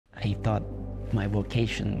I thought my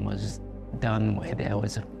vocation was done with. It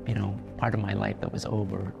was a part of my life that was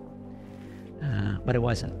over. But it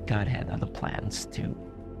wasn't. God had other plans too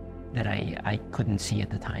that I couldn't see at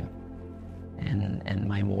the time. And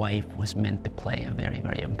my wife was meant to play a very,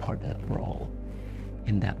 very important role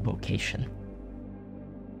in that vocation.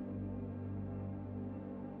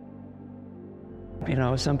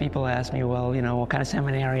 Some people ask me, well, what kind of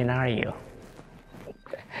seminarian are you?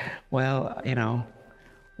 Well,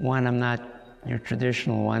 one, I'm not your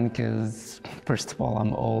traditional one because, first of all,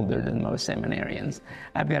 I'm older than most seminarians.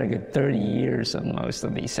 I've got a good 30 years on most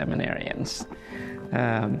of these seminarians.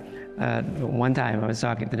 One time I was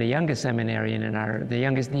talking to the youngest seminarian the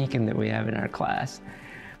youngest deacon that we have in our class,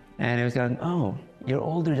 and he was going, "Oh, you're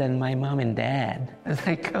older than my mom and dad." I was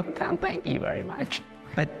like, "Oh, thank you very much."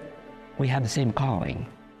 But we have the same calling,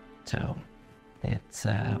 so it's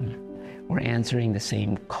we're answering the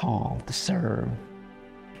same call to serve.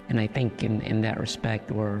 And I think in that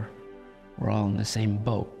respect, we're all in the same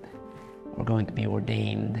boat. We're going to be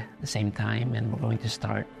ordained at the same time, and we're going to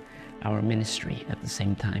start our ministry at the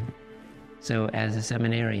same time. So as a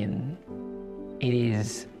seminarian, it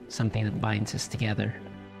is something that binds us together.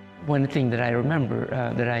 One thing that I remember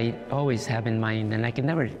that I always have in mind, and I can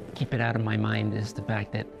never keep it out of my mind, is the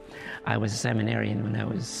fact that I was a seminarian when I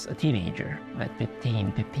was a teenager, at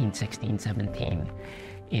 15, 16, 17.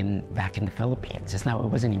 Back in the Philippines. It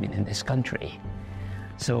wasn't even in this country.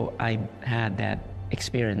 So I had that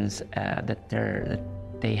experience that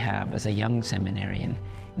they have as a young seminarian.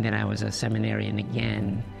 And then I was a seminarian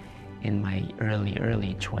again in my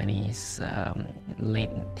early 20s, late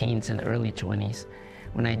teens and early 20s,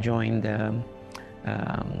 when I joined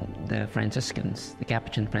the Franciscans, the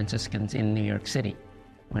Capuchin Franciscans in New York City,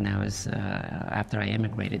 when I was, after I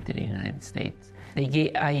immigrated to the United States.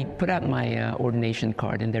 I put out my ordination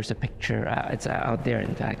card, and there's a picture, it's out there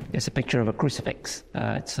in fact, there's a picture of a crucifix.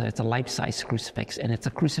 It's a life-size crucifix, and it's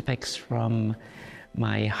a crucifix from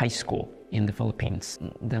my high school in the Philippines,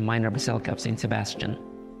 the Minor Basilica of St. Sebastian.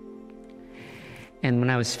 And when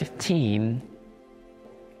I was 15,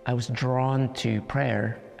 I was drawn to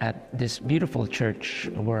prayer at this beautiful church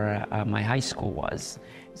where my high school was.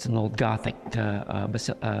 It's an old Gothic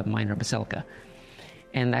minor basilica.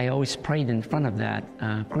 And I always prayed in front of that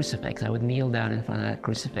crucifix. I would kneel down in front of that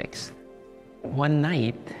crucifix. One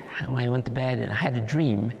night, when I went to bed, and I had a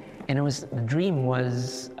dream, and the dream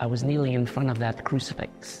was I was kneeling in front of that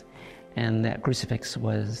crucifix, and that crucifix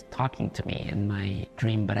was talking to me in my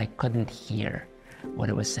dream, but I couldn't hear what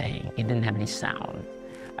it was saying. It didn't have any sound.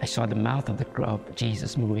 I saw the mouth of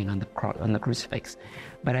Jesus moving on the crucifix,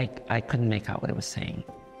 but I couldn't make out what it was saying.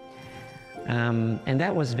 And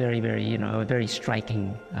that was very, very, a very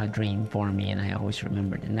striking dream for me, and I always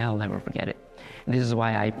remembered it, and I'll never forget it. And this is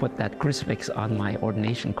why I put that crucifix on my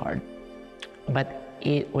ordination card. But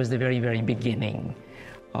it was the very, very beginning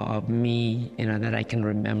of me, that I can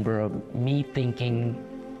remember, of me thinking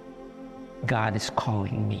God is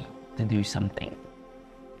calling me to do something.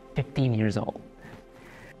 15 years old.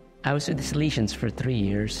 I was with the Salesians for 3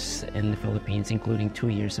 years in the Philippines, including 2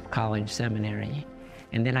 years of college seminary.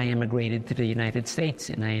 And then I immigrated to the United States,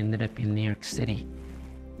 and I ended up in New York City.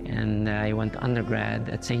 And I went to undergrad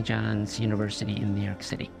at St. John's University in New York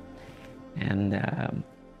City. And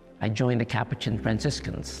I joined the Capuchin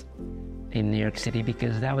Franciscans in New York City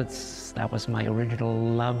because that was my original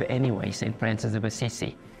love anyway, St. Francis of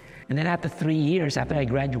Assisi. And then after 3 years, after I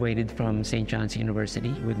graduated from St. John's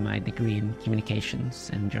University with my degree in communications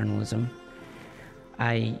and journalism,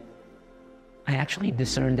 I actually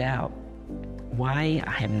discerned out. Why?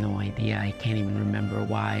 I have no idea. I can't even remember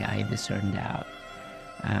why I discerned out.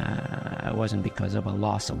 It wasn't because of a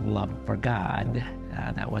loss of love for God.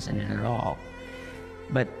 That wasn't it at all.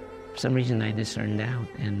 But for some reason I discerned out,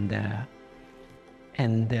 and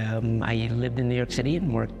I lived in New York City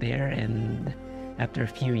and worked there. And after a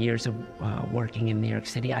few years of working in New York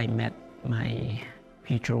City, I met my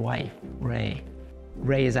future wife, Ray.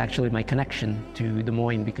 Ray is actually my connection to Des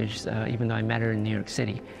Moines because even though I met her in New York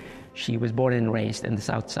City, she was born and raised in the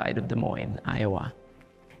south side of Des Moines, Iowa.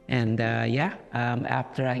 And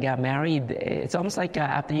after I got married, it's almost like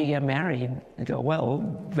after you get married, you go, well,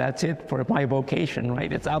 that's it for my vocation,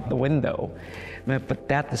 right? It's out the window. Put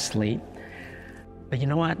that to sleep. But you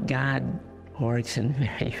know what? God works in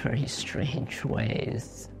very, very strange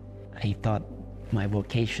ways. I thought my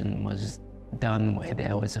vocation was done with.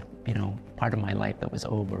 It was a part of my life that was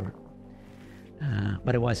over.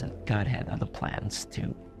 But it wasn't. God had other plans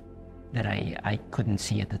too that I couldn't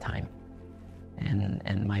see at the time.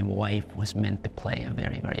 And my wife was meant to play a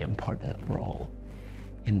very, very important role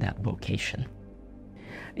in that vocation.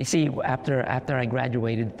 You see, after I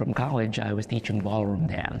graduated from college, I was teaching ballroom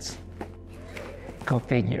dance. Go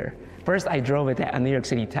figure. First, I drove a New York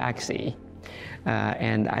City taxi,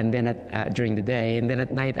 and then during the day, and then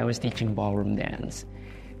at night I was teaching ballroom dance.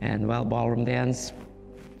 And well, ballroom dance,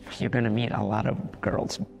 you're going to meet a lot of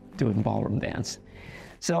girls doing ballroom dance.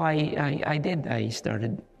 So I did. I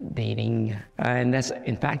started dating, and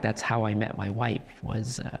that's how I met my wife.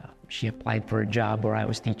 She applied for a job where I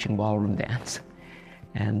was teaching ballroom dance,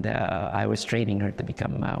 and I was training her to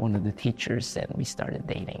become one of the teachers, and we started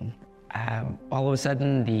dating. All of a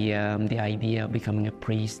sudden, the idea of becoming a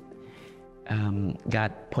priest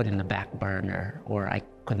got put in the back burner, or I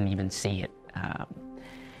couldn't even see it.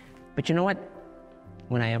 But you know what?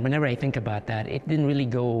 Whenever I think about that, it didn't really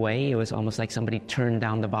go away. It was almost like somebody turned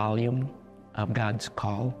down the volume of God's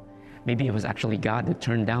call. Maybe it was actually God that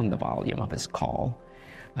turned down the volume of his call,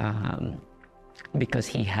 because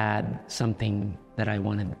he had something that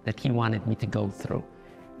he wanted me to go through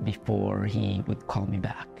before he would call me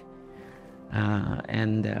back.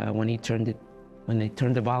 When they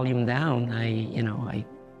turned the volume down,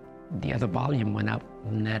 the other volume went up,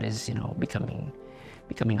 and that is,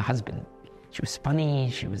 becoming a husband. She was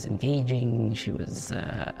funny, she was engaging, she was,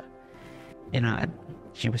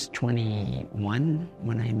 she was 21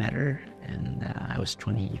 when I met her, and I was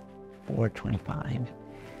 24, 25.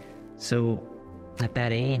 So at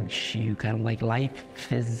that age, you kind of like, life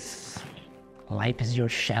is your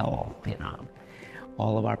shell,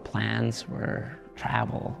 All of our plans were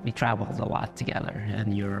travel. We traveled a lot together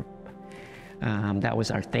in Europe. That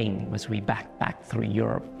was our thing, was we backpacked through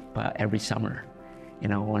Europe every summer.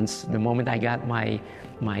 Once the moment I got my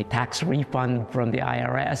tax refund from the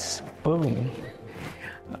IRS, boom,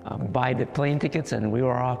 buy the plane tickets, and we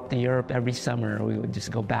were off to Europe every summer. We would just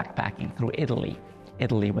go backpacking through Italy.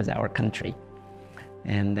 Italy was our country.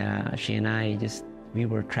 And she and I we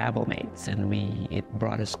were travel mates, and it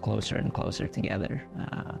brought us closer and closer together.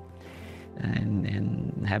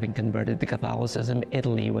 And having converted to Catholicism,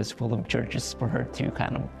 Italy was full of churches for her to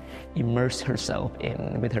kind of immerse herself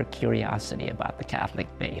in with her curiosity about the Catholic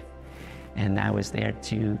faith. And I was there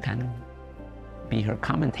to kind of be her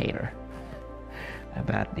commentator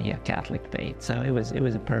about the Catholic faith. So it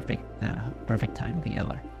was a perfect time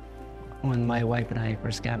together. When my wife and I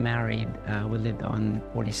first got married, we lived on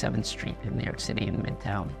 47th Street in New York City in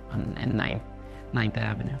Midtown and 9th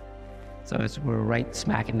Avenue. So we're right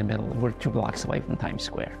smack in the middle. We're 2 blocks away from Times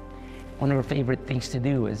Square. One of our favorite things to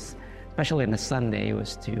do is, especially on a Sunday,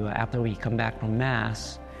 was to, after we come back from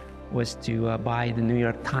Mass, was to buy the New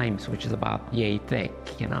York Times, which is about yay thick,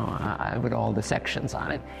 with all the sections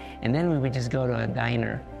on it. And then we would just go to a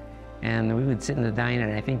diner, and we would sit in the diner,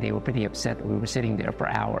 and I think they were pretty upset that we were sitting there for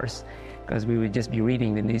hours, because we would just be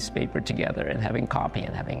reading the newspaper together and having coffee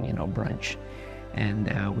and having, brunch. And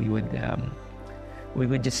we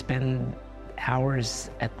would just spend hours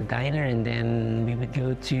at the diner, and then we would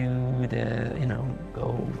go to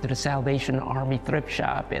the Salvation Army thrift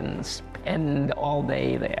shop and spend all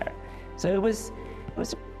day there. So it was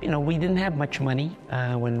we didn't have much money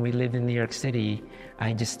when we lived in New York City.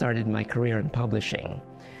 I just started my career in publishing.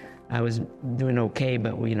 I was doing okay,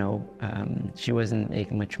 but she wasn't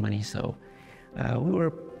making much money, so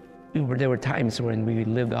there were times when we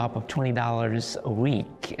lived off of $20 a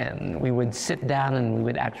week, and we would sit down and we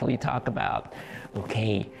would actually talk about,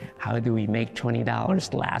 okay, how do we make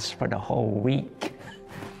 $20 last for the whole week?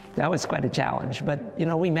 That was quite a challenge, but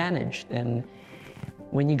we managed. And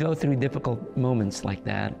when you go through difficult moments like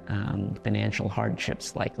that, financial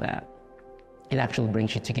hardships like that, it actually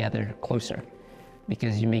brings you together closer,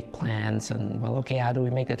 because you make plans and, okay, how do we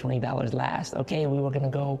make the $20 last? Okay, we were going to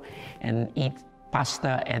go and eat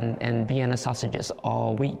pasta and Vienna sausages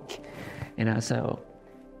all week, so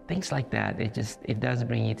things like that, it does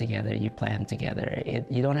bring you together. You plan together.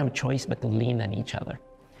 You don't have a choice but to lean on each other.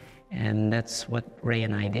 And that's what Ray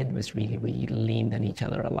and I did, was really, we leaned on each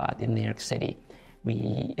other a lot in New York City.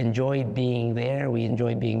 We enjoyed being there. We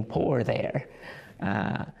enjoyed being poor there.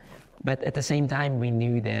 But at the same time, we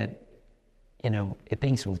knew that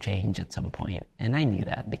things will change at some point. And I knew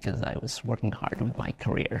that because I was working hard with my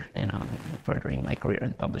career, furthering my career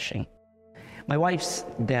in publishing. My wife's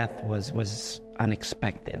death was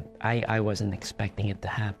unexpected. I wasn't expecting it to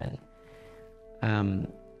happen. And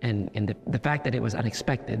the fact that it was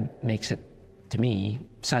unexpected makes it, to me,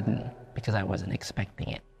 sudden, because I wasn't expecting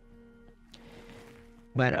it.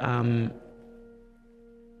 But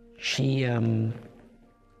she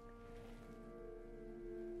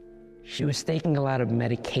was taking a lot of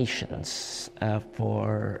medications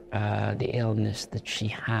for the illness that she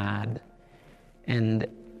had. And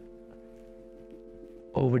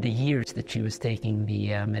over the years that she was taking the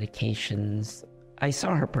medications, I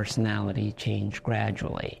saw her personality change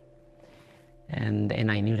gradually.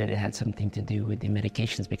 And I knew that it had something to do with the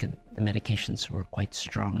medications, because the medications were quite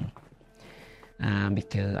strong.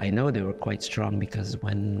 Because I know they were quite strong because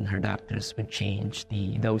when her doctors would change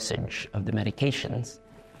the dosage of the medications,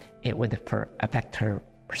 it would affect her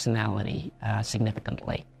personality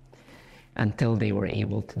significantly, until they were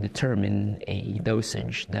able to determine a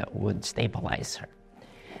dosage that would stabilize her.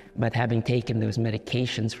 But having taken those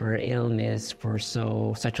medications for her illness for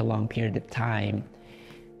such a long period of time,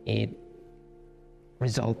 it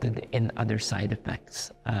resulted in other side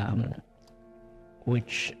effects,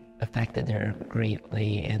 which affected her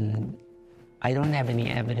greatly. And I don't have any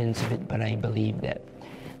evidence of it, but I believe that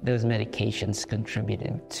those medications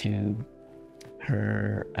contributed to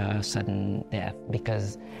her sudden death,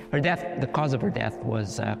 because the cause of her death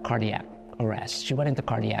was cardiac arrest. She went into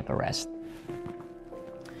cardiac arrest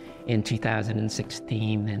in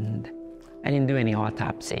 2016, and I didn't do any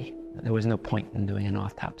autopsy. There was no point in doing an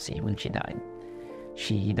autopsy when she died.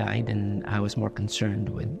 She died, and I was more concerned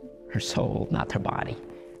with her soul, not her body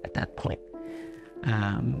at that point.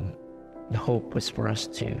 The hope was for us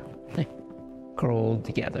to grow old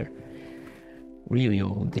together, really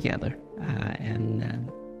old together.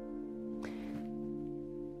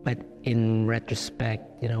 But in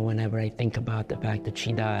retrospect, whenever I think about the fact that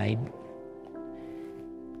she died,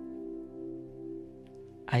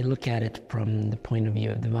 I look at it from the point of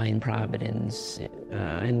view of divine providence.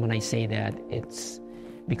 And when I say that, it's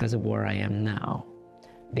because of where I am now,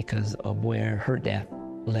 because of where her death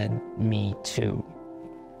led me to.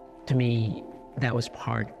 To me, that was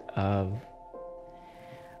part of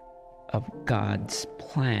God's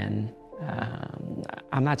plan.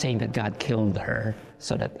 I'm not saying that God killed her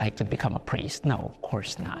so that I could become a priest. No, of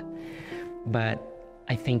course not. But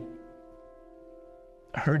I think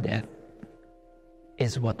her death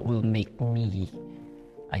is what will make me,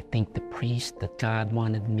 I think, the priest that God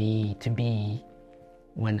wanted me to be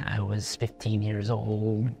when I was 15 years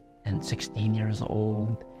old and 16 years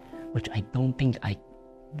old, which I don't think I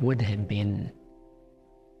would have been,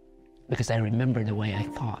 because I remember the way I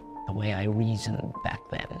thought, the way I reasoned back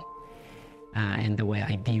then, and the way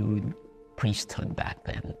I viewed priesthood back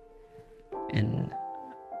then. And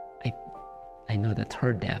I know that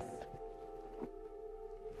her death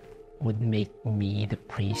would make me the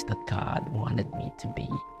priest that God wanted me to be.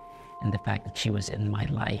 And the fact that she was in my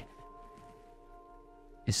life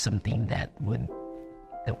is something that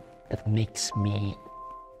makes me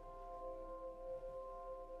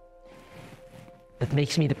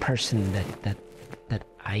the person that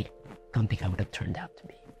I don't think I would have turned out to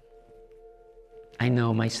be. I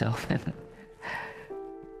know myself.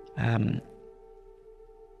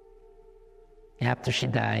 After she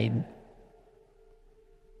died,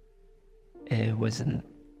 it wasn't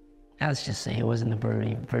a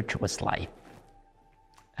very virtuous life.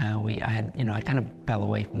 I kind of fell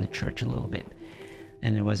away from the church a little bit,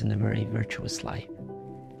 and it wasn't a very virtuous life.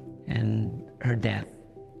 And her death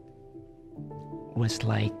was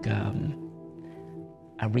like a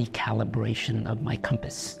recalibration of my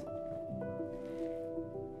compass.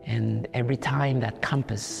 And every time that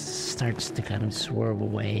compass starts to kind of swerve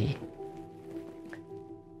away,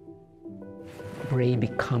 Ray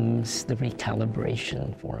becomes the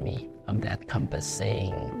recalibration for me of that compass,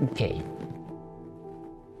 saying, okay,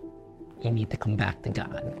 you need to come back to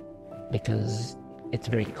God, because it's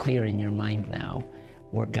very clear in your mind now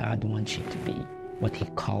where God wants you to be, what He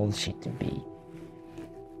calls you to be,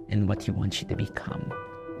 and what He wants you to become.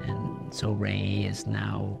 And so Ray is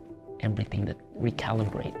now everything that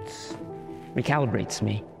recalibrates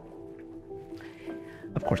me.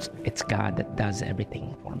 Of course, it's God that does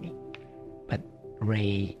everything for me. But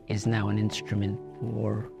Ray is now an instrument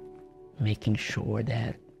for making sure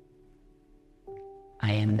that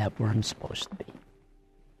I end up where I'm supposed to be.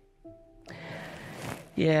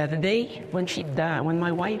 Yeah, the day when she died,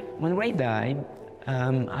 when Ray died,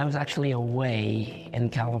 I was actually away in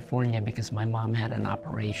California because my mom had an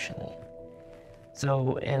operation.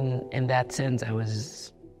 So in that sense, it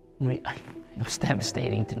was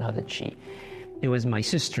devastating to know that it was my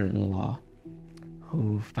sister-in-law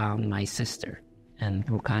who found my sister and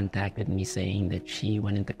who contacted me saying that she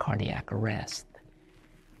went into cardiac arrest.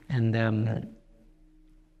 And of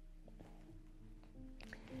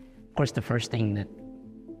course, the first thing that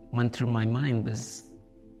went through my mind was,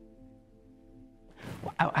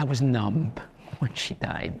 I was numb when she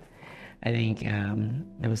died. I think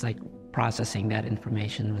it was like processing that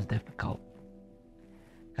information was difficult.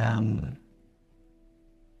 And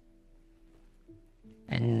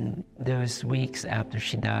those weeks after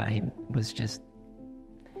she died was just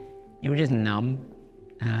you were just numb.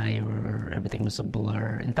 Everything was a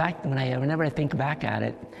blur. In fact, whenever I think back at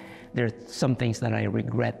it, there are some things that I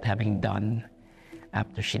regret having done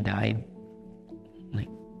after she died.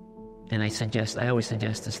 And I always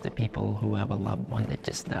suggest this to people who have a loved one that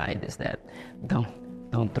just died, is that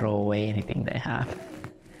don't throw away anything they have.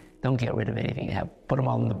 Don't get rid of anything they have. Put them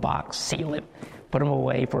all in the box, seal it, put them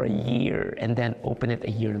away for a year, and then open it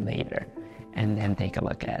a year later, and then take a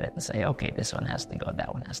look at it and say, okay, this one has to go,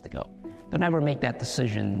 that one has to go. Don't ever make that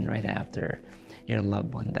decision right after your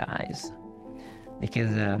loved one dies.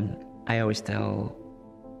 Because I always tell,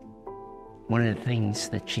 one of the things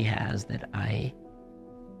that she has that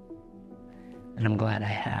I'm glad I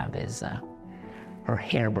have, is her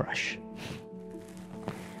hairbrush.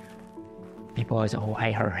 People always say, oh,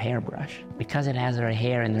 why her hairbrush? Because it has her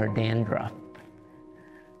hair and her dandruff.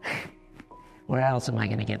 Where else am I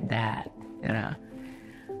going to get that?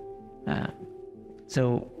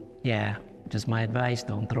 So, yeah, just my advice,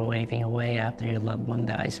 don't throw anything away after your loved one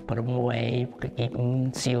dies. Put them away, keep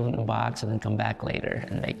them sealed in a box, and then come back later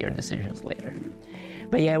and make your decisions later.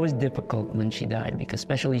 But yeah, it was difficult when she died, because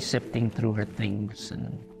especially sifting through her things,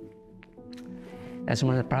 and that's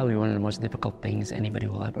probably one of the most difficult things anybody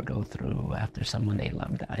will ever go through after someone they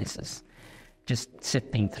love dies, is just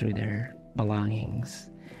sifting through their belongings.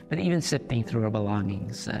 But even sifting through her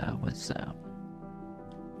belongings was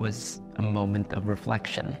a moment of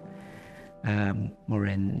reflection,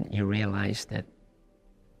 wherein you realize that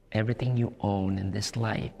everything you own in this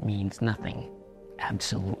life means nothing,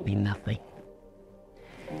 absolutely nothing.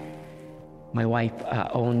 My wife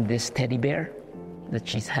owned this teddy bear that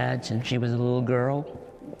she's had since she was a little girl,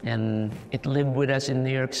 and it lived with us in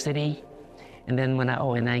New York City. And then when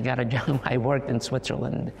I got a job, I worked in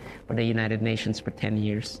Switzerland for the United Nations for 10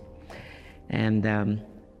 years. And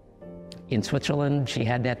in Switzerland, she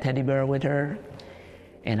had that teddy bear with her.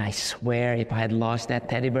 And I swear, if I had lost that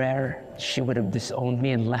teddy bear, she would have disowned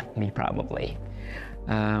me and left me probably.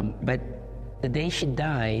 But the day she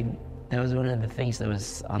died, that was one of the things that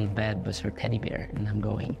was on the bed, was her teddy bear. And I'm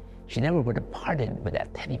going, she never would have parted with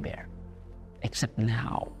that teddy bear, except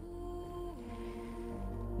now.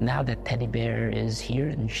 Now that teddy bear is here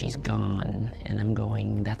and she's gone, and I'm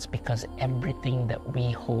going, that's because everything that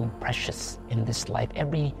we hold precious in this life,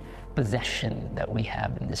 every possession that we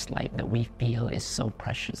have in this life that we feel is so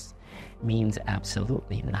precious, means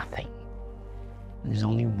absolutely nothing. There's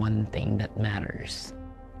only one thing that matters,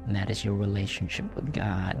 and that is your relationship with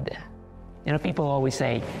God. You know, people always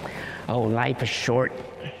say, oh, life is short,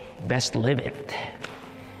 best live it.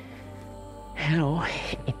 You know,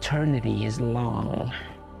 eternity is long.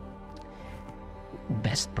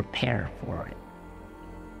 Best prepare for it.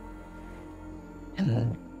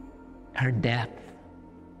 And her death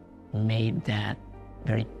made that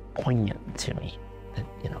very poignant to me, that,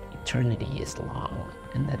 you know, eternity is long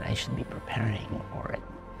and that I should be preparing for it,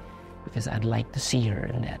 because I'd like to see her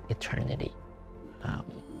in that eternity.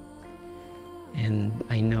 And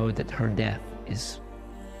I know that her death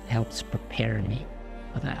helps prepare me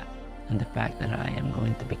for that, and the fact that I am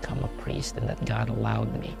going to become a priest, and that God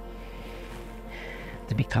allowed me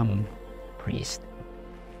to become a priest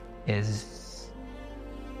it's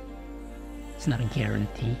not a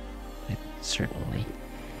guarantee. It certainly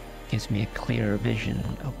gives me a clearer vision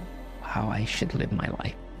of how I should live my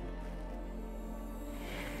life.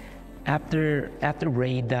 After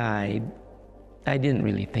Ray died, I didn't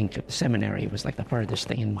really think of seminary. It was like the furthest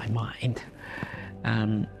thing in my mind.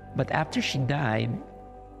 But after she died,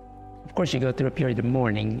 of course, you go through a period of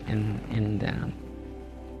mourning, and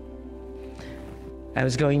I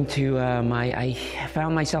was going to I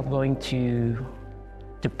found myself going to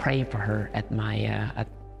pray for her at my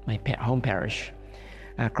home parish,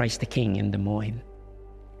 Christ the King in Des Moines.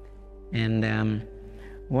 And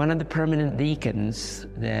one of the permanent deacons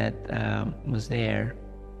that was there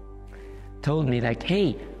told me, like,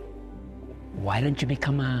 hey, why don't you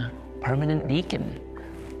become a permanent deacon?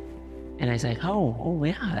 And I said, oh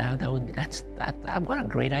yeah, what a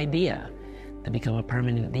great idea to become a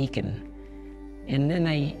permanent deacon. And then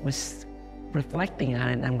I was reflecting on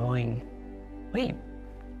it, and I'm going, wait,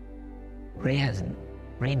 Ray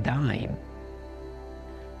died.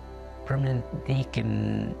 Permanent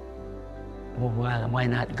deacon, well, why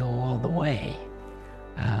not go all the way?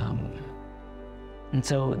 And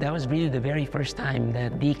so that was really the very first time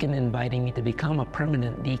that deacon inviting me to become a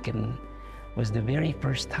permanent deacon was the very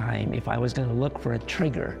first time, if I was going to look for a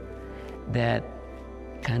trigger that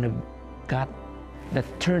kind of that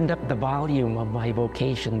turned up the volume of my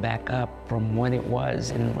vocation back up from when it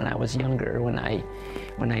was and when I was younger, when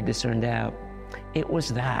I discerned out. It was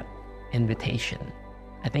that invitation.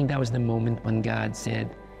 I think that was the moment when God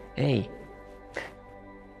said, hey,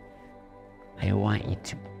 I want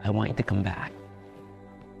you to come back.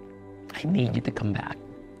 I need you to come back.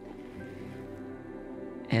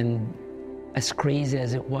 And as crazy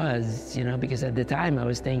as it was, because at the time I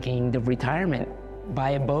was thinking the retirement,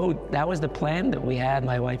 buy a boat. That was the plan that we had.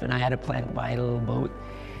 My wife and I had a plan to buy a little boat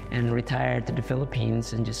and retire to the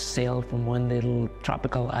Philippines and just sail from one little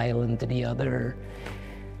tropical island to the other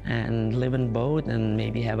and live in a boat and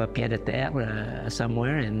maybe have a pied-à-terre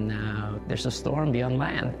somewhere, and there's a storm, be on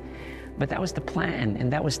land. But that was the plan,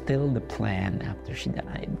 and that was still the plan after she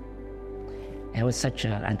died. It was such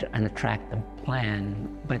an attractive plan,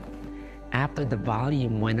 but after the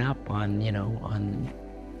volume went up on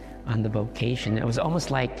the Vocation, it was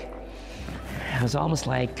almost like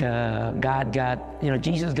God got,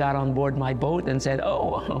 Jesus got on board my boat and said,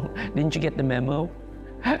 "Oh, didn't you get the memo?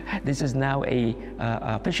 This is now a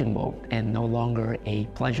fishing boat and no longer a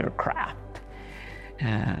pleasure craft."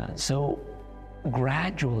 So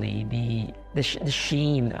gradually, the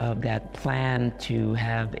sheen of that plan to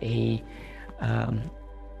have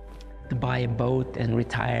to buy a boat and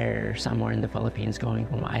retire somewhere in the Philippines, going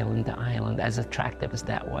from island to island, as attractive as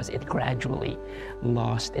that was, it gradually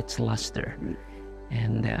lost its luster.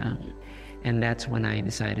 And that's when I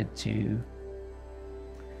decided to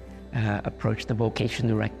approach the vocation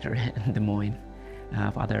director in Des Moines,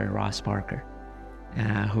 Father Ross Parker,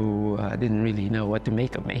 who didn't really know what to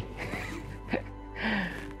make of me.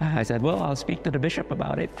 I said, well, I'll speak to the bishop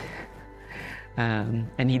about it.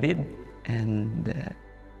 And he did. And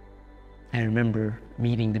I remember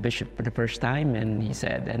meeting the bishop for the first time, and he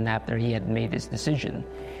said, and after he had made his decision,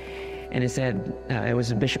 and he said, it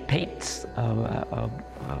was Bishop Pates of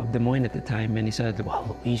Des Moines at the time, and he said,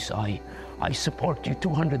 well, Luis, I support you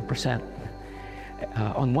 200%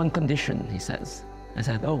 on one condition, he says. I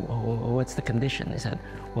said, oh, what's the condition? He said,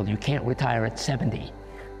 well, you can't retire at 70.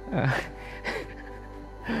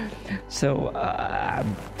 So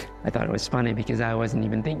I thought it was funny because I wasn't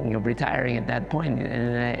even thinking of retiring at that point.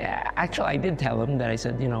 And I did tell him that I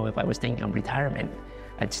said, if I was thinking of retirement,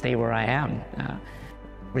 I'd stay where I am.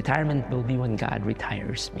 Retirement will be when God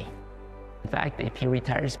retires me. In fact, if he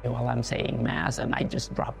retires me while I'm saying Mass and I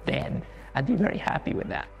just drop dead, I'd be very happy with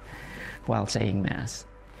that while saying Mass.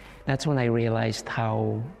 That's when I realized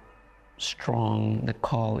how strong the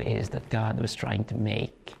call is that God was trying to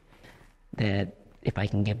make, that if I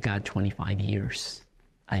can give God 25 years,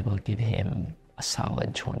 I will give him a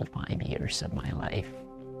solid 25 years of my life.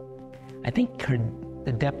 I think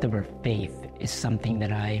the depth of her faith is something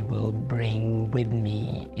that I will bring with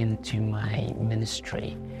me into my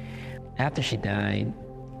ministry. After she died,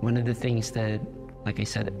 one of the things that, like I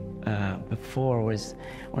said before, was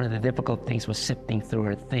one of the difficult things was sifting through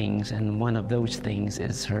her things, and one of those things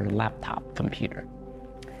is her laptop computer.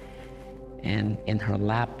 And in her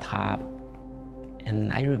laptop,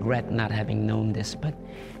 and I regret not having known this, but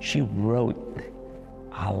she wrote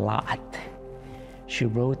a lot. She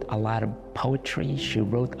wrote a lot of poetry. She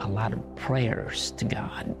wrote a lot of prayers to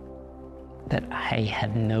God that I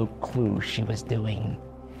had no clue she was doing.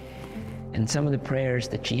 And some of the prayers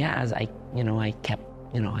that she has, I kept,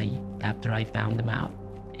 after I found them out,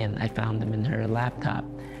 and I found them in her laptop,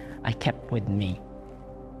 I kept with me,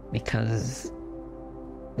 because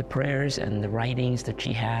the prayers and the writings that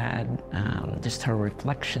she had, just her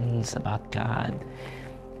reflections about God,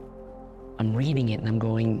 I'm reading it and I'm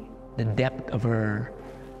going, the depth of her,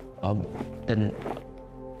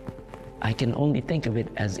 I can only think of it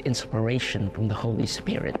as inspiration from the Holy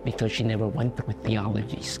Spirit, because she never went through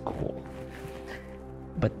theology school.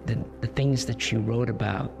 But the things that she wrote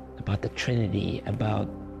about the Trinity, about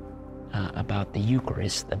the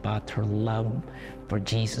Eucharist, about her love for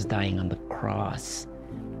Jesus dying on the cross,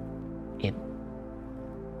 it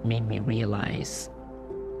made me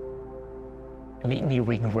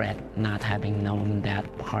regret not having known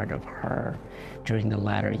that part of her during the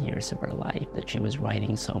latter years of her life, that she was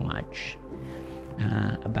writing so much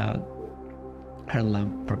about her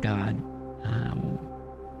love for God.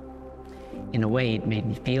 In a way, it made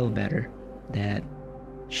me feel better that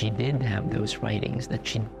she did have those writings, that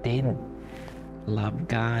she did love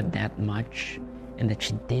God that much, and that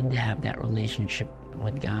she did have that relationship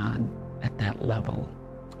with God at that level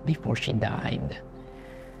before she died.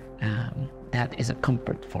 That is a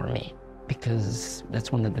comfort for me, because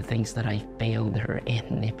that's one of the things that I failed her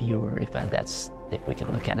in, if we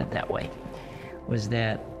can look at it that way, was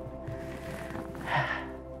that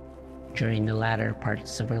during the latter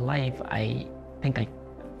parts of her life, I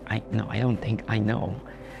know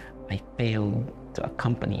I failed to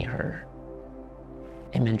accompany her.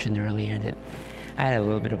 I mentioned earlier that I had a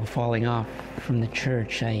little bit of a falling off from the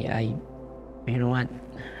church. You know what?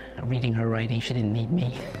 reading her writing. She didn't need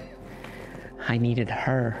me. I needed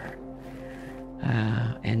her.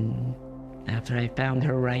 And after I found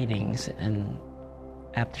her writings, and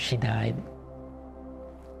after she died,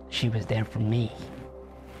 she was there for me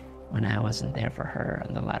when I wasn't there for her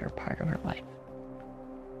in the latter part of her life.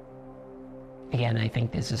 Again, I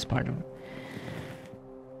think this is part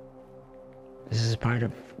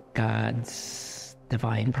of God's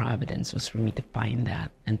divine providence, was for me to find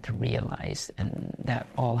that and to realize, and that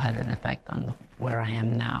all had an effect on where I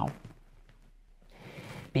am now.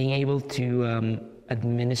 Being able to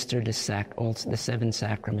administer the 7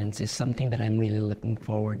 sacraments is something that I'm really looking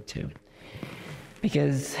forward to.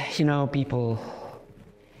 Because, people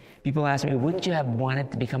ask me, wouldn't you have wanted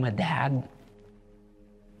to become a dad?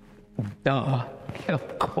 Duh,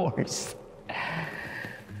 of course.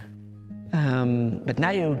 But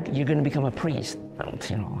now you're going to become a priest.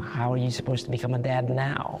 How are you supposed to become a dad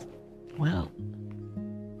now? Well,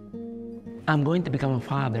 I'm going to become a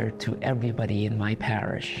father to everybody in my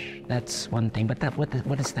parish. That's one thing. But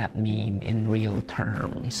what does that mean in real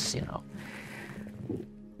terms?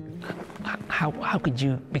 How could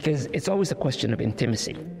you? Because it's always a question of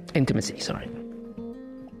intimacy.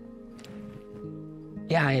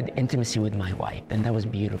 Yeah, I had intimacy with my wife, and that was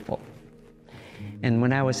beautiful. And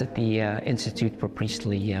when I was at the Institute for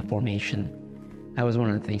Priestly Formation, that was one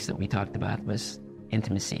of the things that we talked about was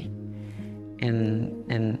intimacy. And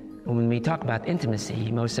when we talk about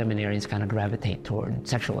intimacy, most seminarians kind of gravitate toward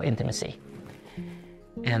sexual intimacy.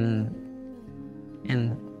 And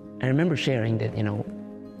I remember sharing that,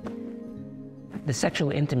 the sexual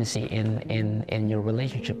intimacy in your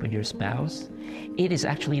relationship with your spouse, it is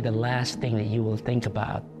actually the last thing that you will think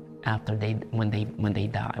about after when they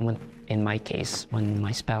die. In my case, when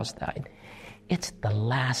my spouse died, it's the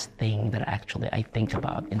last thing that actually I think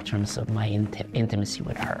about in terms of my intimacy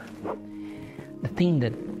with her. The thing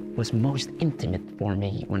that was most intimate for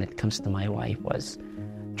me when it comes to my wife was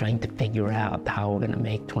trying to figure out how we're going to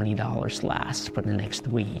make $20 last for the next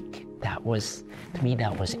week. To me,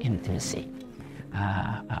 that was intimacy.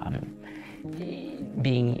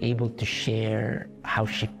 Being able to share how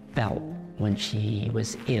she felt when she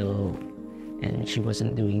was ill and she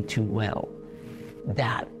wasn't doing too well,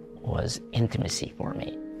 that was intimacy for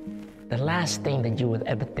me. The last thing that you would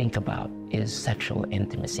ever think about is sexual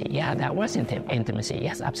intimacy. Yeah, that was intimacy.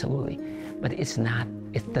 Yes, absolutely. But it's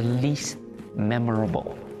the least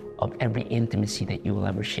memorable of every intimacy that you will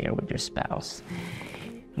ever share with your spouse.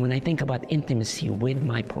 When I think about intimacy with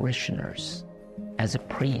my parishioners as a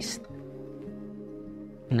priest,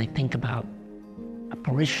 and I think about a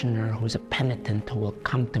parishioner who's a penitent who will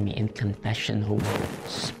come to me in confession, who will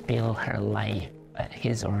spill her life,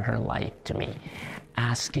 his or her life to me,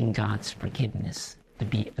 asking God's forgiveness to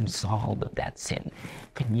be absolved of that sin.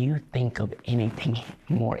 Can you think of anything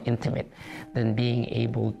more intimate than being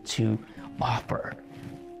able to offer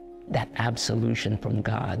that absolution from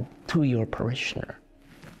God to your parishioner?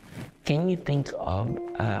 Can you think of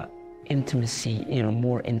intimacy,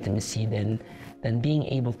 more intimacy than being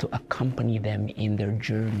able to accompany them in their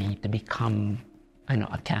journey to become,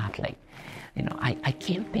 a Catholic? I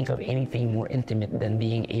can't think of anything more intimate than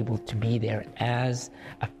being able to be there as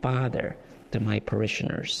a father to my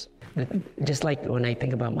parishioners. Just like when I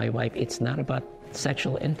think about my wife, it's not about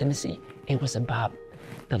sexual intimacy. It was about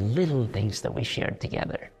the little things that we shared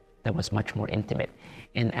together that was much more intimate.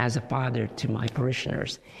 And as a father to my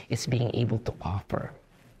parishioners, it's being able to offer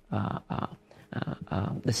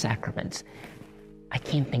the sacraments. I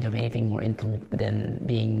can't think of anything more intimate than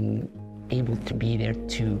being able to be there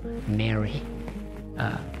to marry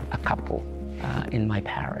a couple in my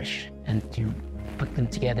parish and to put them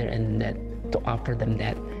together and to offer them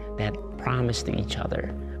that promise to each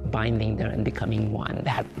other, binding them and becoming one.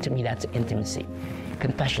 That, to me, that's intimacy.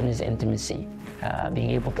 Confession is intimacy.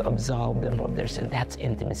 Being able to absolve them of their sin, that's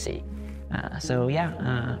intimacy.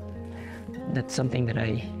 That's something that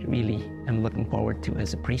I really am looking forward to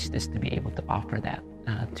as a priest, is to be able to offer that,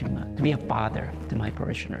 to be a father to my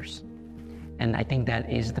parishioners. And I think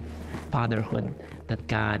that is the fatherhood that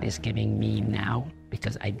God is giving me now,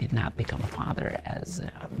 because I did not become a father as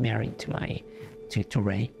married to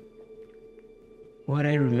Ray. What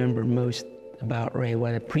I remember most about Ray,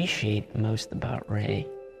 what I appreciate most about Ray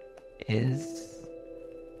is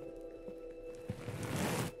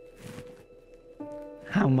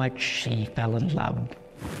how much she fell in love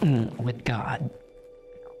with God,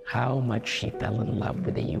 how much she fell in love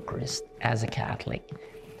with the Eucharist as a Catholic.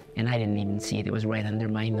 And I didn't even see it. It was right under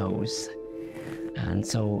my nose. And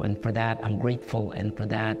for that, I'm grateful. And for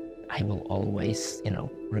that, I will always,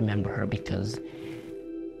 remember her, because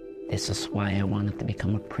this is why I wanted to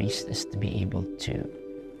become a priest, is to be able to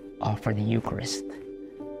offer the Eucharist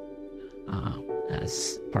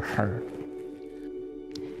as for her.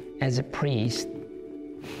 As a priest,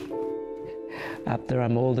 after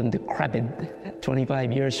I'm old and decrepit,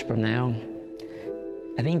 25 years from now,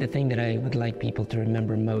 I think the thing that I would like people to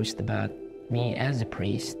remember most about me as a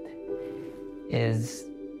priest is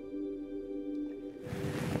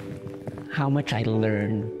how much I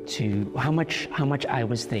learned how much I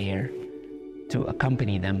was there to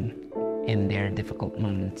accompany them in their difficult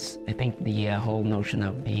moments. I think the whole notion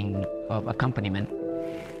of accompaniment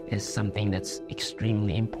is something that's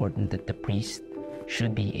extremely important, that the priest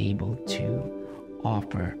should be able to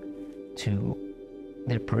offer to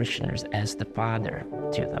their parishioners as the father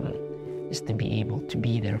to them, is to be able to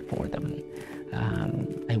be there for them.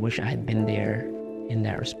 I wish I had been there in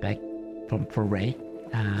that respect for Ray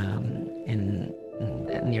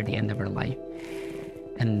near the end of her life.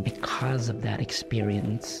 And because of that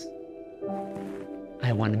experience,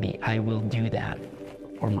 I will do that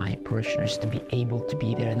for my parishioners, to be able to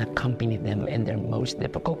be there and accompany them in their most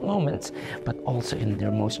difficult moments, but also in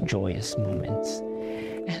their most joyous moments.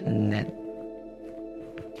 And that,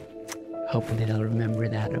 hopefully they'll remember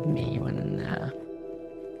that of me when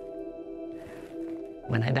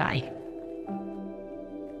I die.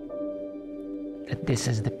 That this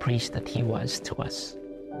is the priest that he was to us.